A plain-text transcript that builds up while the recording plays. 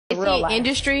he in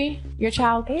industry? Your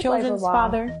children's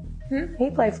father? He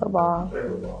played football.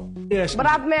 Yes. But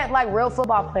I've met like real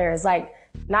football players, like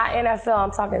not NFL,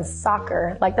 I'm talking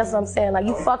soccer. Like that's what I'm saying. Like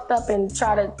you fucked up and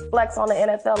try to flex on the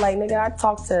NFL. Like nigga, I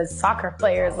talked to soccer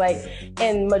players like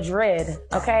in Madrid,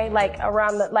 okay? Like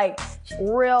around the like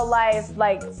real life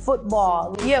like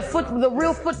football. Yeah, the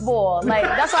real football. Like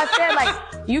that's what I said. Like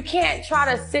you can't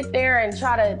try to sit there and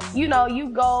try to, you know, you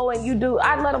go and you do.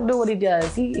 I let him do what he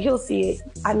does. He'll see it.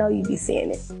 I know you be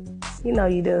seeing it. You know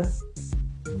you do.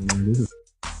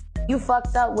 You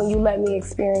fucked up when you let me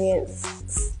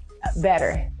experience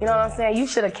better. You know what I'm saying? You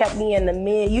should have kept me in the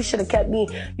mid. You should have kept me.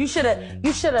 You should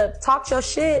have talked your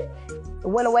shit,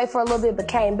 went away for a little bit, but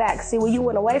came back. See, when you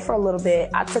went away for a little bit,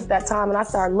 I took that time and I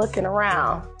started looking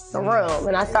around the room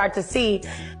and I started to see,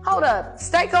 hold up,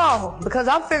 stay calm, because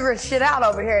I'm figuring shit out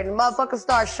over here. And the motherfucker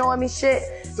started showing me shit.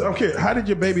 Okay, how did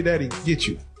your baby daddy get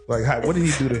you? Like, what did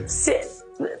he do to? Shit.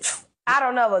 I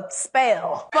don't know, a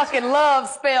spell. Fucking love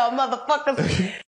spell, motherfuckers.